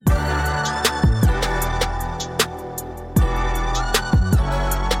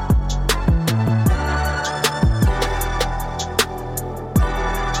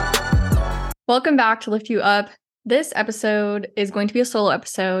Welcome back to Lift You Up. This episode is going to be a solo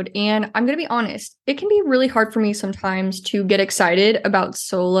episode, and I'm going to be honest, it can be really hard for me sometimes to get excited about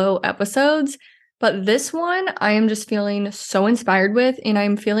solo episodes, but this one I am just feeling so inspired with, and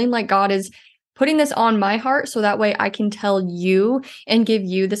I'm feeling like God is putting this on my heart so that way I can tell you and give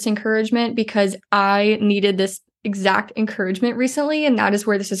you this encouragement because I needed this exact encouragement recently, and that is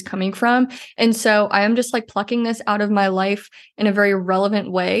where this is coming from. And so I am just like plucking this out of my life in a very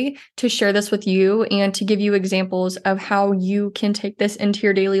relevant way to share this with you and to give you examples of how you can take this into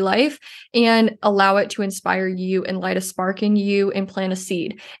your daily life and allow it to inspire you and light a spark in you and plant a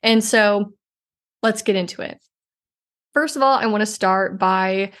seed. And so let's get into it. First of all, I want to start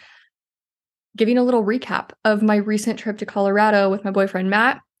by giving a little recap of my recent trip to Colorado with my boyfriend,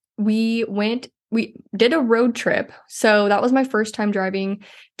 Matt. We did a road trip. So that was my first time driving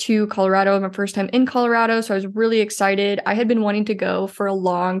to Colorado, my first time in Colorado. So I was really excited. I had been wanting to go for a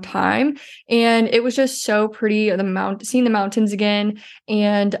long time, and it was just so pretty. Seeing the mountains again,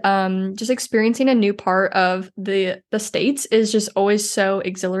 and just experiencing a new part of the States is just always so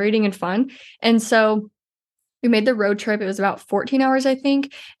exhilarating and fun. And so we made the road trip. It was about 14 hours, I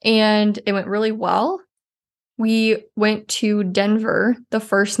think, and it went really well. We went to Denver the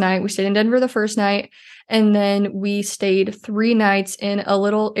first night. We stayed in Denver the first night, and then we stayed 3 nights in a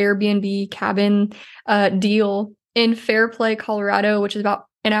little Airbnb cabin deal in Fairplay, Colorado, which is about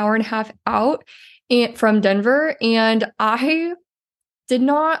an hour and a half out from Denver. And I did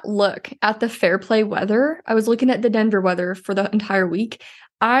not look at the Fairplay weather. I was looking at the Denver weather for the entire week.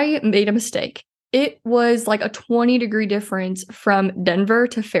 I made a mistake. It was like a 20-degree difference from Denver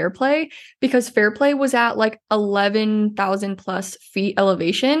to Fairplay because Fairplay was at like 11,000 plus feet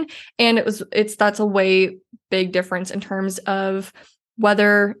elevation. And that's a way big difference in terms of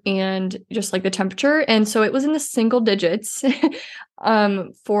weather and just like the temperature. And so it was in the single digits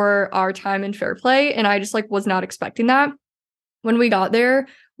for our time in Fairplay. And I just like was not expecting that. When we got there,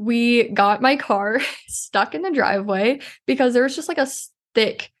 we got my car stuck in the driveway because there was just like a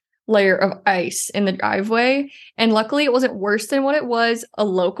thick layer of ice in the driveway. And luckily it wasn't worse than what it was. A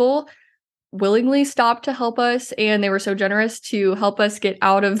local willingly stopped to help us, and they were so generous to help us get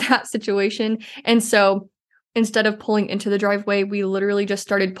out of that situation. And so instead of pulling into the driveway, we literally just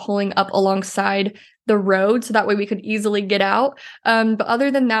started pulling up alongside the road so that way we could easily get out. But other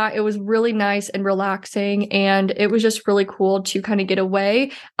than that, it was really nice and relaxing, and it was just really cool to kind of get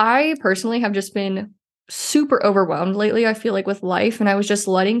away. I personally have just been super overwhelmed lately, I feel like, with life, and I was just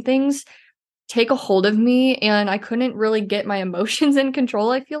letting things take a hold of me, and I couldn't really get my emotions in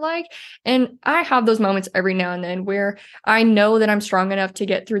control, I feel like. And I have those moments every now and then where I know that I'm strong enough to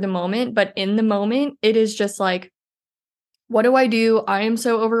get through the moment, but in the moment, it is just like, what do? I am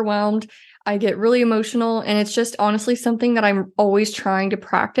so overwhelmed. I get really emotional, and it's just honestly something that I'm always trying to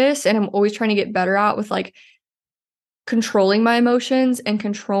practice, and I'm always trying to get better at with like controlling my emotions and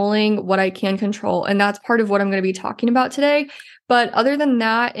controlling what I can control. And that's part of what I'm going to be talking about today. But other than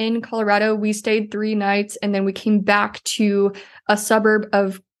that, in Colorado, we stayed 3 nights, and then we came back to a suburb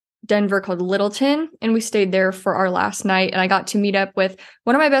of Denver called Littleton, and we stayed there for our last night. And I got to meet up with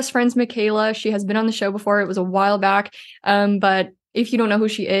one of my best friends, Michaela. She has been on the show before. It was a while back. But if you don't know who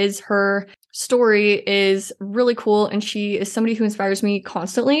she is, her story is really cool, and she is somebody who inspires me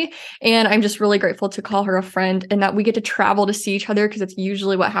constantly, and I'm just really grateful to call her a friend and that we get to travel to see each other because it's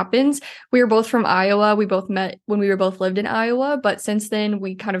usually what happens. We are both from Iowa. We both met when we were both lived in Iowa, but since then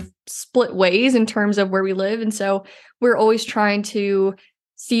we kind of split ways in terms of where we live, and so we're always trying to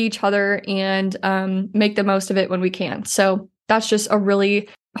see each other and make the most of it when we can. So that's just a really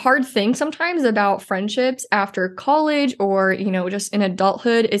hard thing sometimes about friendships after college or, just in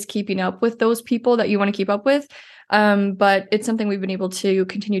adulthood, is keeping up with those people that you want to keep up with. But it's something we've been able to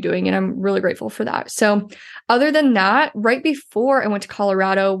continue doing, and I'm really grateful for that. So other than that, right before I went to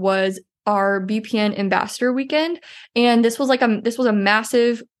Colorado was our BPN ambassador weekend. And this was a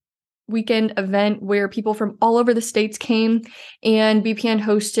massive weekend event where people from all over the states came, and BPN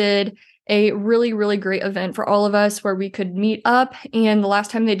hosted a really, really great event for all of us where we could meet up. And the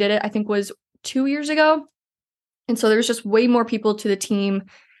last time they did it, I think, was 2 years ago. And so there's just way more people to the team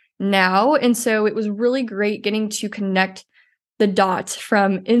now. And so it was really great getting to connect the dots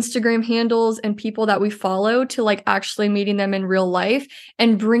from Instagram handles and people that we follow to like actually meeting them in real life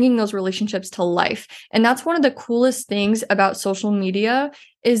and bringing those relationships to life. And that's one of the coolest things about social media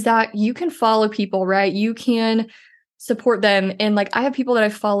is that you can follow people, right? You can support them. And like, I have people that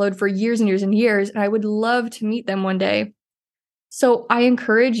I've followed for years and years and years, and I would love to meet them one day. So I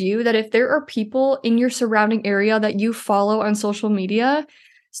encourage you that if there are people in your surrounding area that you follow on social media,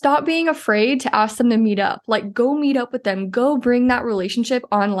 stop being afraid to ask them to meet up. Like, go meet up with them. Go bring that relationship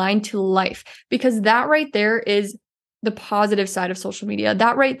online to life, because that right there is the positive side of social media.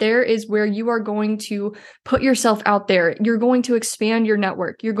 That right there is where you are going to put yourself out there. You're going to expand your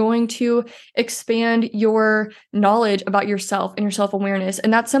network. You're going to expand your knowledge about yourself and your self-awareness.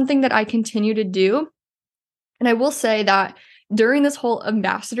 And that's something that I continue to do. And I will say that during this whole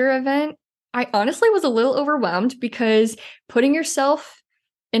ambassador event, I honestly was a little overwhelmed, because putting yourself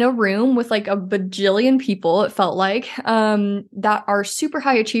in a room with like a bajillion people, it felt like, that are super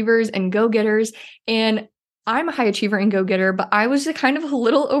high achievers and go-getters. And I'm a high achiever and go-getter, but I was just kind of a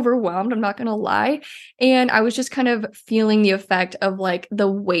little overwhelmed, I'm not going to lie. And I was just kind of feeling the effect of like the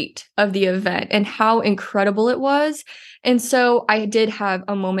weight of the event and how incredible it was. And so I did have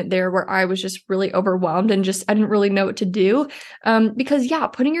a moment there where I was just really overwhelmed and I didn't really know what to do. Because yeah,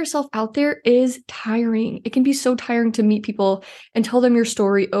 putting yourself out there is tiring. It can be so tiring to meet people and tell them your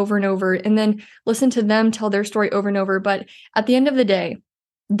story over and over, and then listen to them tell their story over and over. But at the end of the day,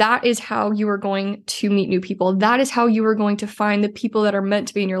 that is how you are going to meet new people. That is how you are going to find the people that are meant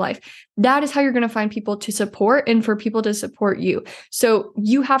to be in your life. That is how you're going to find people to support and for people to support you. So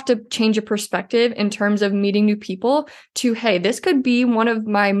you have to change your perspective in terms of meeting new people to, hey, this could be one of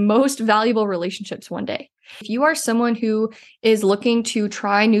my most valuable relationships one day. If you are someone who is looking to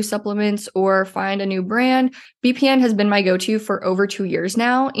try new supplements or find a new brand, BPN has been my go-to for over 2 years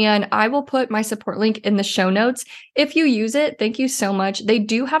now, and I will put my support link in the show notes. If you use it, thank you so much. They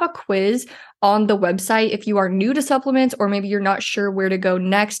do have a quiz on the website. If you are new to supplements, or maybe you're not sure where to go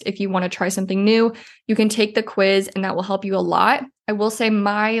next, if you want to try something new, you can take the quiz and that will help you a lot. I will say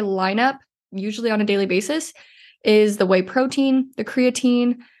my lineup, usually on a daily basis, is the whey protein, the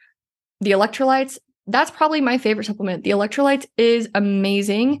creatine, the electrolytes. That's probably my favorite supplement. The electrolytes is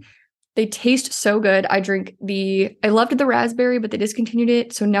amazing. They taste so good. I loved the raspberry, but they discontinued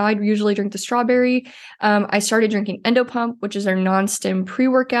it. So now I usually drink the strawberry. I started drinking Endopump, which is their non-stim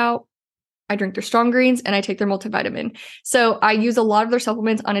pre-workout. I drink their strong greens and I take their multivitamin. So I use a lot of their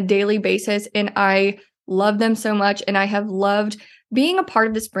supplements on a daily basis, and I love them so much. And I have loved being a part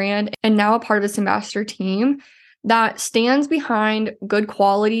of this brand and now a part of this ambassador team that stands behind good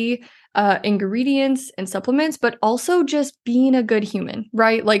quality ingredients and supplements, but also just being a good human,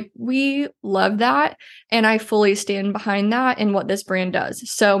 right? Like, we love that. And I fully stand behind that and what this brand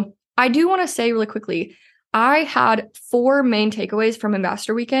does. So I do want to say really quickly, I had 4 main takeaways from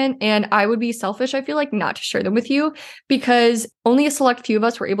Ambassador Weekend, and I would be selfish, I feel like, not to share them with you, because only a select few of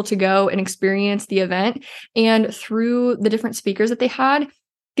us were able to go and experience the event. And through the different speakers that they had,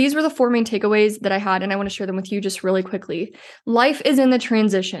 these were the 4 main takeaways that I had, and I want to share them with you just really quickly. Life is in the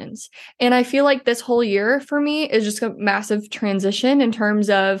transitions. And I feel like this whole year for me is just a massive transition in terms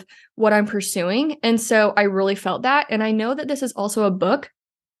of what I'm pursuing. And so I really felt that. And I know that this is also a book.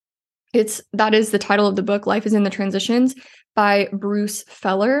 That is the title of the book, Life is in the Transitions, by Bruce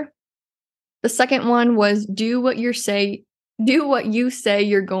Feller. The second one was do what you say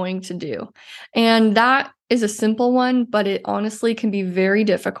you're going to do. And that is a simple one, but it honestly can be very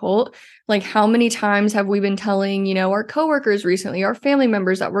difficult. Like, how many times have we been telling, our coworkers recently, our family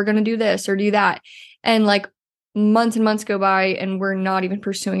members, that we're going to do this or do that? And like, months and months go by and we're not even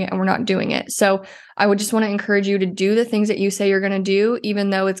pursuing it and we're not doing it. So I would just want to encourage you to do the things that you say you're going to do, even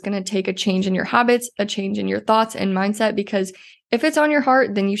though it's going to take a change in your habits, a change in your thoughts and mindset, because if it's on your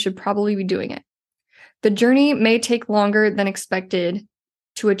heart, then you should probably be doing it. The journey may take longer than expected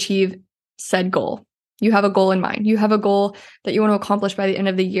to achieve said goal. You have a goal in mind. You have a goal that you want to accomplish by the end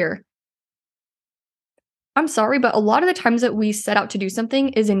of the year. I'm sorry, but a lot of the times that we set out to do something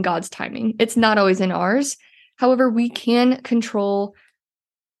is in God's timing. It's not always in ours. However, we can control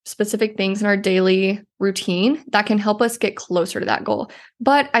specific things in our daily routine that can help us get closer to that goal.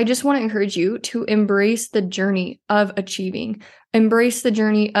 But I just want to encourage you to embrace the journey of achieving, embrace the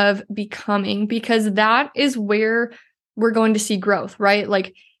journey of becoming, because that is where we're going to see growth, right?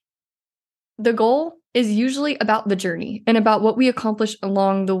 Like, the goal is usually about the journey and about what we accomplish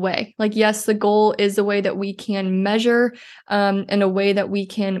along the way. Like, yes, the goal is a way that we can measure, and a way that we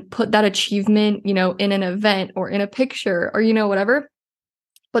can put that achievement, in an event or in a picture or, whatever.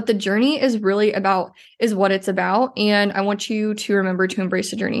 But the journey is what it's about. And I want you to remember to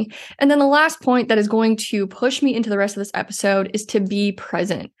embrace the journey. And then the last point that is going to push me into the rest of this episode is to be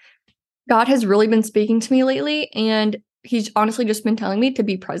present. God has really been speaking to me lately, and he's honestly just been telling me to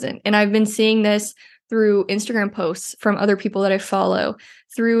be present. And I've been seeing this through Instagram posts from other people that I follow,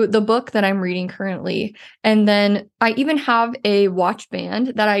 through the book that I'm reading currently. And then I even have a watch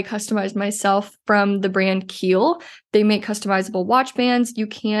band that I customized myself from the brand Keel. They make customizable watch bands. You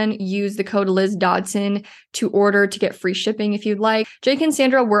can use the code Liz Dodson to order to get free shipping if you'd like. Jake and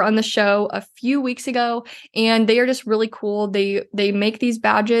Sandra were on the show a few weeks ago, and they are just really cool. They make these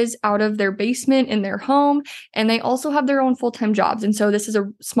badges out of their basement in their home, and they also have their own full-time jobs. And so this is a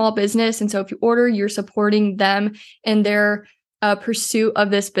small business. And so if you order, you're supporting them in their pursuit of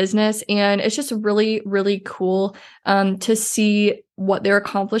this business. And it's just really, really cool to see what they're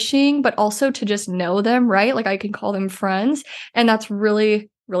accomplishing, but also to just know them, right? Like I can call them friends. And that's really,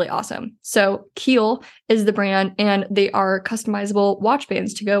 really awesome. So Keel is the brand, and they are customizable watch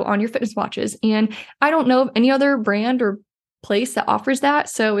bands to go on your fitness watches. And I don't know of any other brand or place that offers that.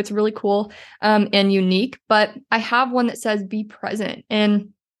 So it's really cool and unique. But I have one that says be present. And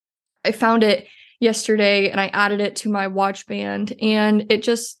I found it yesterday and I added it to my watch band, and it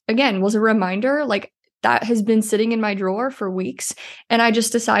just, again, was a reminder. Like that has been sitting in my drawer for weeks, and I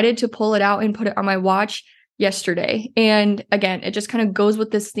just decided to pull it out and put it on my watch yesterday. And again, it just kind of goes with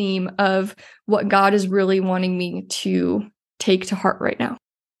this theme of what God is really wanting me to take to heart right now.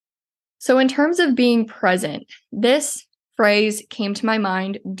 So in terms of being present, this phrase came to my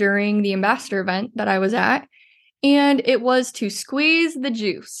mind during the ambassador event that I was at, and it was to squeeze the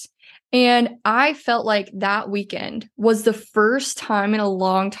juice. And I felt like that weekend was the first time in a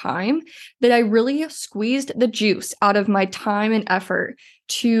long time that I really squeezed the juice out of my time and effort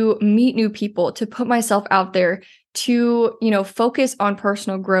to meet new people, to put myself out there, to, focus on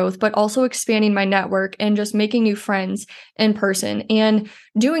personal growth, but also expanding my network and just making new friends in person and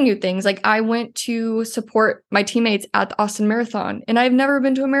doing new things. Like I went to support my teammates at the Austin Marathon, and I've never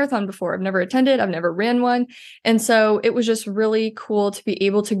been to a marathon before. I've never attended, I've never ran one. And so it was just really cool to be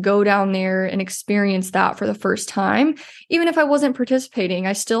able to go down there and experience that for the first time. Even if I wasn't participating,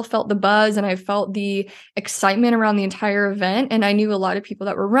 I still felt the buzz and I felt the excitement around the entire event. And I knew a lot of people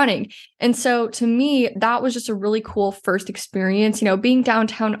that were running. And so to me, that was just a really cool first experience, being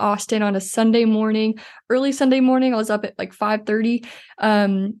downtown Austin on a Sunday morning, early Sunday morning. I was up at like 5:30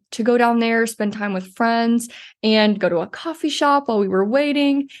 to go down there, spend time with friends, and go to a coffee shop while we were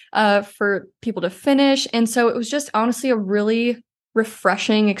waiting for people to finish. And so it was just honestly a really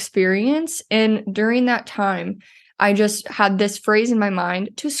refreshing experience. And during that time, I just had this phrase in my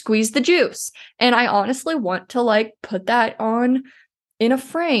mind to squeeze the juice. And I honestly want to put that on in a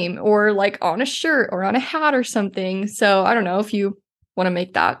frame or on a shirt or on a hat or something. So I don't know, if you want to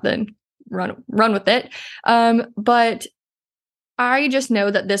make that, then run with it. But I just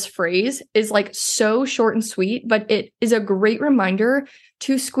know that this phrase is so short and sweet, but it is a great reminder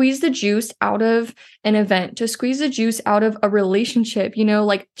to squeeze the juice out of an event, to squeeze the juice out of a relationship,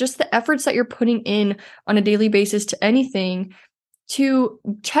 just the efforts that you're putting in on a daily basis to anything, to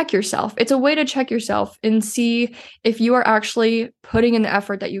check yourself. It's a way to check yourself and see if you are actually putting in the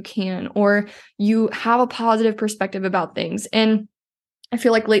effort that you can, or you have a positive perspective about things. And I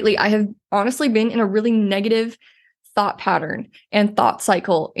feel like lately I have honestly been in a really negative thought pattern and thought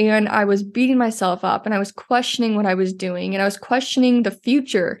cycle. And I was beating myself up, and I was questioning what I was doing, and I was questioning the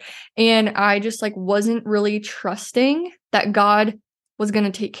future. And I just wasn't really trusting that God was going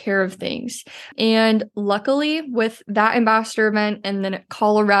to take care of things. And luckily, with that ambassador event and then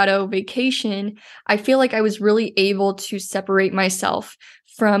Colorado vacation, I feel like I was really able to separate myself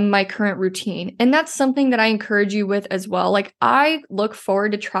from my current routine. And that's something that I encourage you with as well. I look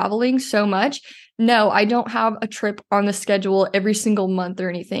forward to traveling so much. No, I don't have a trip on the schedule every single month or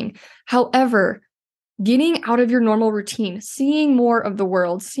anything. However, getting out of your normal routine, seeing more of the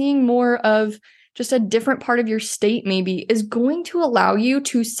world, seeing more of just a different part of your state maybe, is going to allow you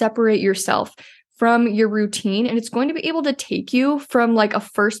to separate yourself from your routine. And it's going to be able to take you from a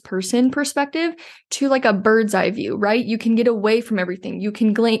first person perspective to a bird's eye view, right? You can get away from everything. You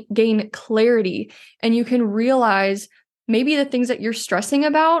can gain clarity, and you can realize maybe the things that you're stressing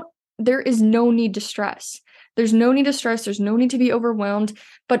about, there is no need to stress. There's no need to stress. There's no need to be overwhelmed,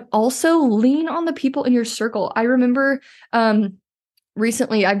 but also lean on the people in your circle. I remember,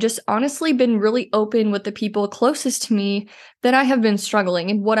 recently, I've just honestly been really open with the people closest to me that I have been struggling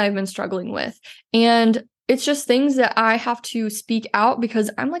and what I've been struggling with. And it's just things that I have to speak out because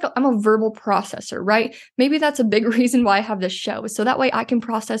I'm a verbal processor, right? Maybe that's a big reason why I have this show, so that way I can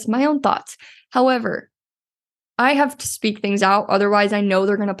process my own thoughts. However, I have to speak things out. Otherwise, I know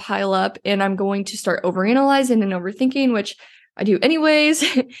they're going to pile up and I'm going to start overanalyzing and overthinking, which I do anyways.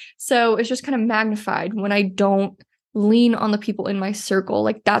 So it's just kind of magnified when I don't lean on the people in my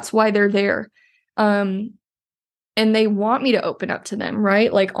circle. That's why they're there. And they want me to open up to them,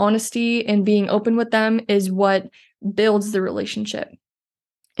 right? Honesty and being open with them is what builds the relationship.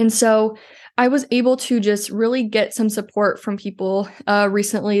 And so I was able to just really get some support from people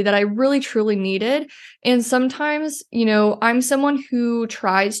recently that I really truly needed. And sometimes, I'm someone who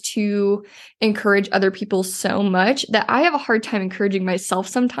tries to encourage other people so much that I have a hard time encouraging myself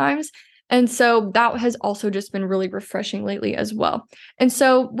sometimes. And so that has also just been really refreshing lately as well. And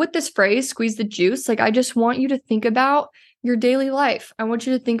so with this phrase, squeeze the juice, like I just want you to think about your daily life. I want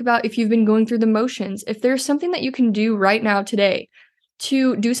you to think about if you've been going through the motions, if there's something that you can do right now today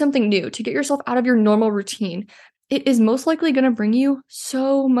to do something new, to get yourself out of your normal routine. It is most likely going to bring you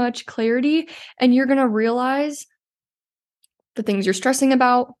so much clarity, and you're going to realize the things you're stressing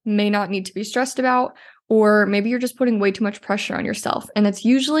about may not need to be stressed about, or maybe you're just putting way too much pressure on yourself. And that's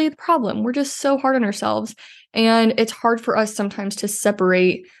usually the problem. We're just so hard on ourselves, and it's hard for us sometimes to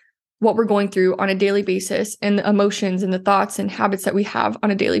separate what we're going through on a daily basis and the emotions and the thoughts and habits that we have on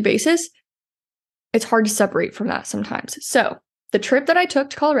a daily basis. It's hard to separate from that sometimes. So the trip that I took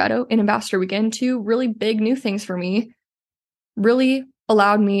to Colorado in Ambassador Weekend, two really big new things for me, really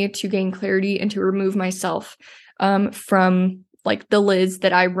allowed me to gain clarity and to remove myself from like the lids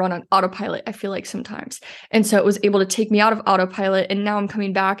that I run on autopilot, I feel like sometimes. And so it was able to take me out of autopilot, and now I'm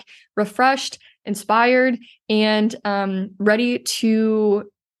coming back refreshed, inspired, and ready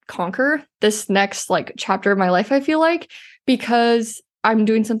to conquer this next like chapter of my life, I feel like, because I'm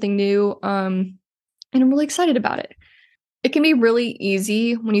doing something new and I'm really excited about it. It can be really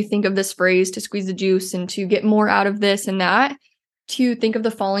easy when you think of this phrase to squeeze the juice and to get more out of this and that, to think of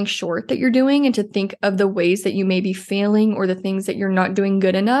the falling short that you're doing and to think of the ways that you may be failing or the things that you're not doing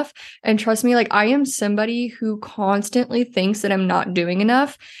good enough. And trust me, like I am somebody who constantly thinks that I'm not doing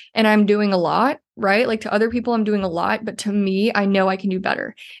enough, and I'm doing a lot, right? Like to other people, I'm doing a lot, but to me, I know I can do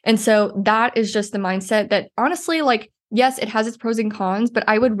better. And so that is just the mindset that honestly, like, yes, it has its pros and cons, but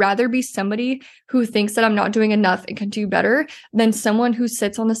I would rather be somebody who thinks that I'm not doing enough and can do better than someone who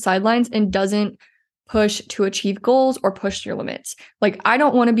sits on the sidelines and doesn't push to achieve goals or push your limits. Like, I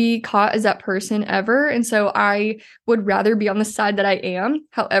don't want to be caught as that person ever. And so I would rather be on the side that I am.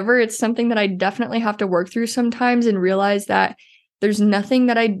 However, it's something that I definitely have to work through sometimes and realize that there's nothing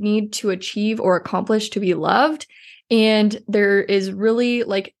that I need to achieve or accomplish to be loved. And there is really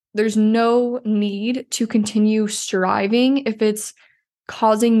like, there's no need to continue striving if it's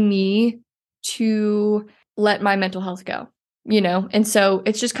causing me to let my mental health go, And so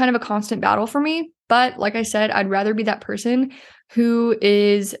it's just kind of a constant battle for me. But like I said, I'd rather be that person who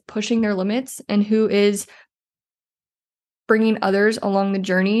is pushing their limits and who is bringing others along the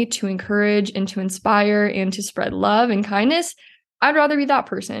journey to encourage and to inspire and to spread love and kindness. I'd rather be that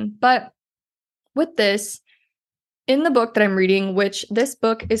person. But with this, in the book that I'm reading, which this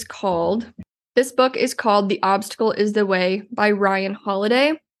book is called The Obstacle is the Way by Ryan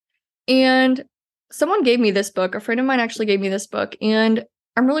Holiday. And someone gave me this book. A friend of mine actually gave me this book. And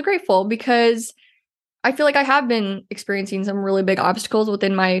I'm really grateful because I feel like I have been experiencing some really big obstacles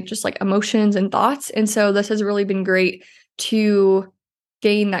within my just like emotions and thoughts. And so this has really been great to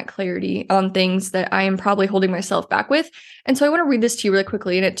gain that clarity on things that I am probably holding myself back with. And so I want to read this to you really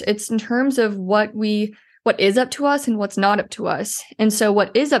quickly. And it's in terms of what is up to us and what's not up to us. And so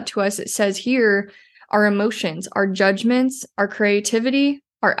what is up to us, it says here, our emotions, our judgments, our creativity,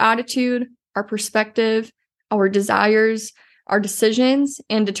 our attitude, our perspective, our desires, our decisions,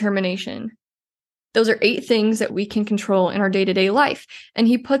 and determination. Those are 8 things that we can control in our day-to-day life. And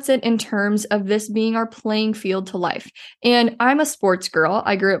he puts it in terms of this being our playing field to life. And I'm a sports girl.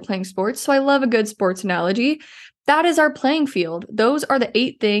 I grew up playing sports, so I love a good sports analogy. That is our playing field. Those are the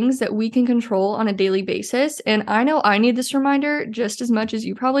 8 things that we can control on a daily basis. And I know I need this reminder just as much as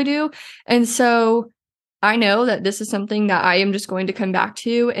you probably do. And so I know that this is something that I am just going to come back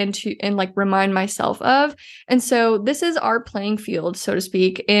to and like remind myself of. And so this is our playing field, so to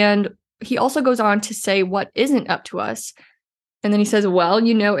speak. And he also goes on to say what isn't up to us. And then he says, well,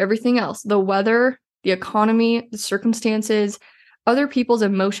 everything else, the weather, the economy, the circumstances, other people's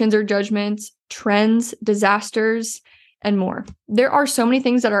emotions or judgments, trends, disasters, and more. There are so many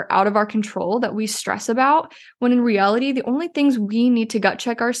things that are out of our control that we stress about, when in reality, the only things we need to gut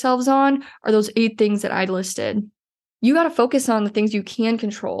check ourselves on are those 8 things that I listed. You got to focus on the things you can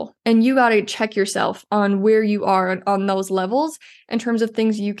control, and you got to check yourself on where you are on those levels in terms of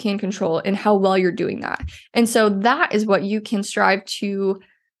things you can control and how well you're doing that. And so that is what you can strive to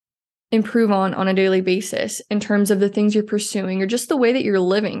improve on a daily basis in terms of the things you're pursuing or just the way that you're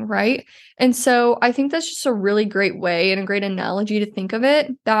living, right? And so I think that's just a really great way and a great analogy to think of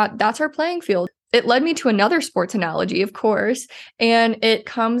it, that's our playing field. It led me to another sports analogy, of course, and it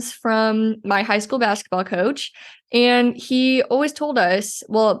comes from my high school basketball coach. And he always told us,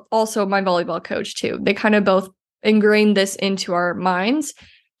 well, also my volleyball coach too, they kind of both ingrained this into our minds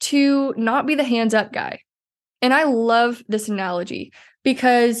to not be the hands up guy. And I love this analogy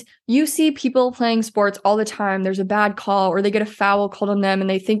because you see people playing sports all the time. There's a bad call or they get a foul called on them and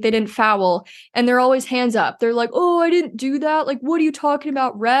they think they didn't foul and they're always hands up. They're like, oh, I didn't do that. Like, what are you talking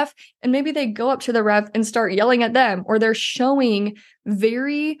about, ref? And maybe they go up to the ref and start yelling at them, or they're showing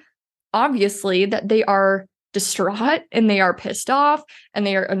very obviously that they are distraught and they are pissed off and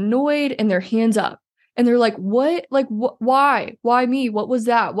they are annoyed and their hands up. And they're like, what? Like, why? Why me? What was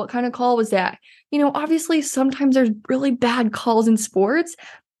that? What kind of call was that? Obviously, sometimes there's really bad calls in sports,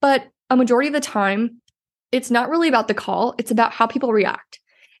 but a majority of the time, it's not really about the call. It's about how people react.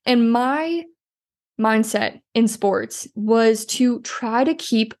 And my mindset in sports was to try to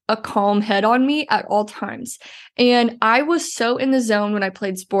keep a calm head on me at all times. And I was so in the zone when I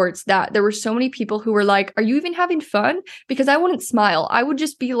played sports that there were so many people who were like, are you even having fun? Because I wouldn't smile. I would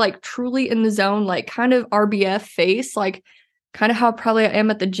just be like truly in the zone, like kind of RBF face, like kind of how probably I am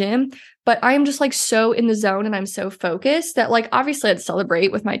at the gym. But I am just like so in the zone and I'm so focused that like obviously I'd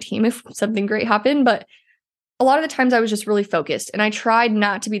celebrate with my team if something great happened. But a lot of the times I was just really focused and I tried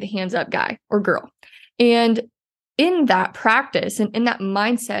not to be the hands up guy or girl. And in that practice and in that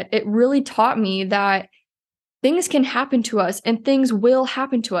mindset, it really taught me that things can happen to us and things will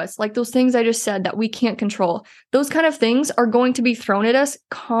happen to us. Like those things I just said that we can't control. Those kind of things are going to be thrown at us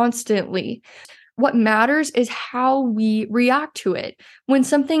constantly. What matters is how we react to it. When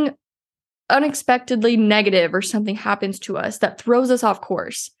something unexpectedly negative or something happens to us that throws us off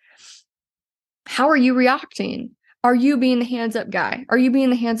course, how are you reacting? Are you being the hands up guy? Are you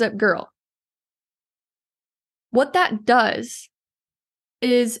being the hands up girl? What that does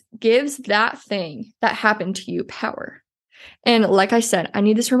is gives that thing that happened to you power. And like I said, I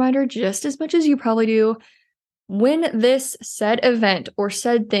need this reminder just as much as you probably do. When this said event or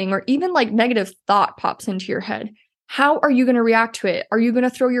said thing or even like negative thought pops into your head, how are you going to react to it? Are you going to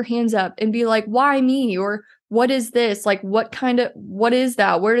throw your hands up and be like, why me? Or what is this? Like, what is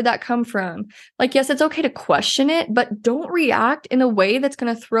that? Where did that come from? Like, yes, it's okay to question it, but don't react in a way that's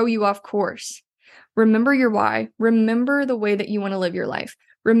going to throw you off course. Remember your why. Remember the way that you want to live your life.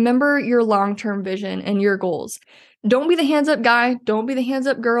 Remember your long-term vision and your goals. Don't be the hands up guy. Don't be the hands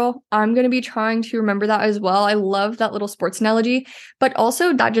up girl. I'm going to be trying to remember that as well. I love that little sports analogy, but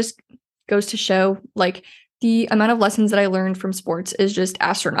also that just goes to show like the amount of lessons that I learned from sports is just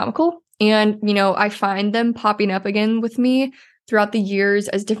astronomical. And, I find them popping up again with me throughout the years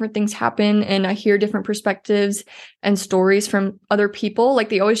as different things happen and I hear different perspectives and stories from other people. Like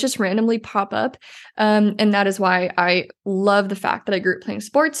they always just randomly pop up. And that is why I love the fact that I grew up playing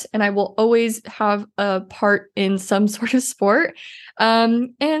sports and I will always have a part in some sort of sport.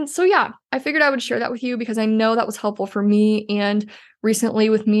 And so, yeah, I figured I would share that with you because I know that was helpful for me. And recently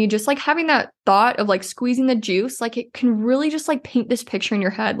with me, just like having that thought of like squeezing the juice, like it can really just like paint this picture in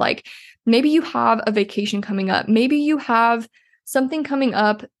your head. Like maybe you have a vacation coming up. Maybe you have something coming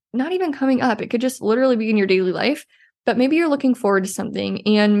up, not even coming up. It could just literally be in your daily life, but maybe you're looking forward to something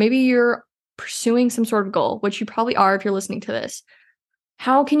and maybe you're pursuing some sort of goal, which you probably are if you're listening to this.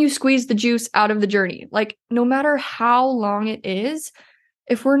 How can you squeeze the juice out of the journey? Like no matter how long it is,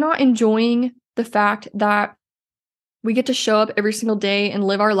 if we're not enjoying the fact that we get to show up every single day and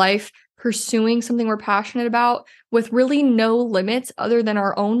live our life pursuing something we're passionate about with really no limits other than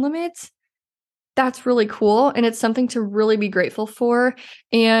our own limits, that's really cool. And it's something to really be grateful for.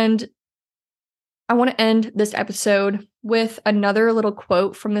 And I want to end this episode with another little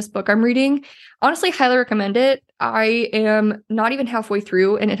quote from this book I'm reading. Honestly, highly recommend it. I am not even halfway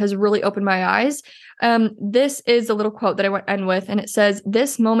through and it has really opened my eyes. This is a little quote that I want to end with. And it says,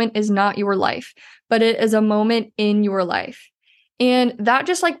 "This moment is not your life, but it is a moment in your life." And that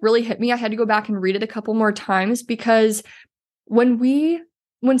just like really hit me. I had to go back and read it a couple more times because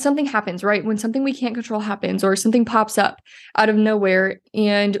when something happens, right? When something we can't control happens or something pops up out of nowhere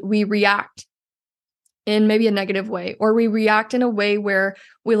and we react in maybe a negative way, or we react in a way where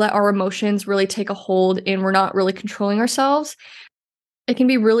we let our emotions really take a hold and we're not really controlling ourselves, it can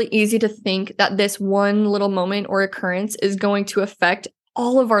be really easy to think that this one little moment or occurrence is going to affect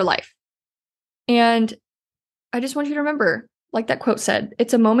all of our life. And I just want you to remember, like that quote said,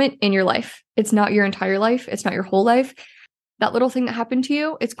 it's a moment in your life. It's not your entire life. It's not your whole life. That little thing that happened to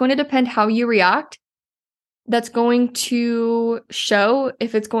you, it's going to depend how you react. That's going to show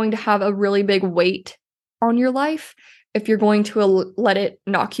if it's going to have a really big weight on your life, if you're going to let it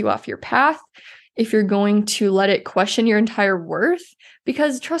knock you off your path, if you're going to let it question your entire worth.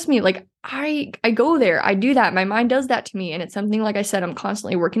 Because trust me, like I go there, I do that. My mind does that to me. And it's something, like I said, I'm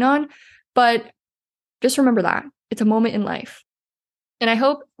constantly working on. But just remember that it's a moment in life. And I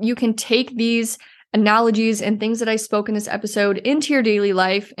hope you can take these analogies and things that I spoke in this episode into your daily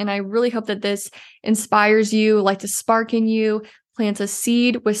life. And I really hope that this inspires you, lights a spark in you, plants a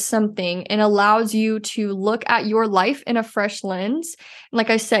seed with something, and allows you to look at your life in a fresh lens. And like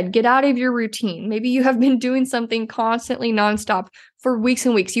I said, get out of your routine. Maybe you have been doing something constantly nonstop for weeks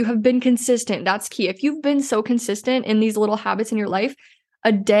and weeks. You have been consistent. That's key. If you've been so consistent in these little habits in your life,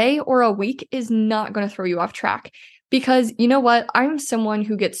 a day or a week is not going to throw you off track. Because you know what? I'm someone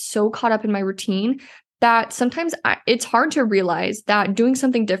who gets so caught up in my routine that sometimes it's hard to realize that doing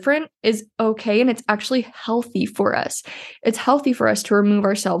something different is okay and it's actually healthy for us. It's healthy for us to remove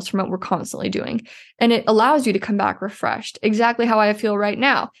ourselves from what we're constantly doing. And it allows you to come back refreshed, exactly how I feel right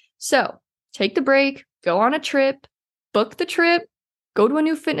now. So take the break, go on a trip, book the trip, go to a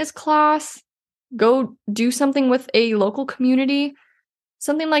new fitness class, go do something with a local community,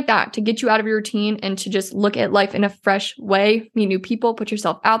 something like that to get you out of your routine and to just look at life in a fresh way, meet new people, put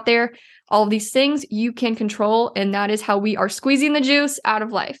yourself out there. All of these things you can control, and that is how we are squeezing the juice out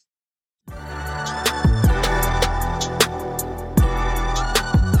of life.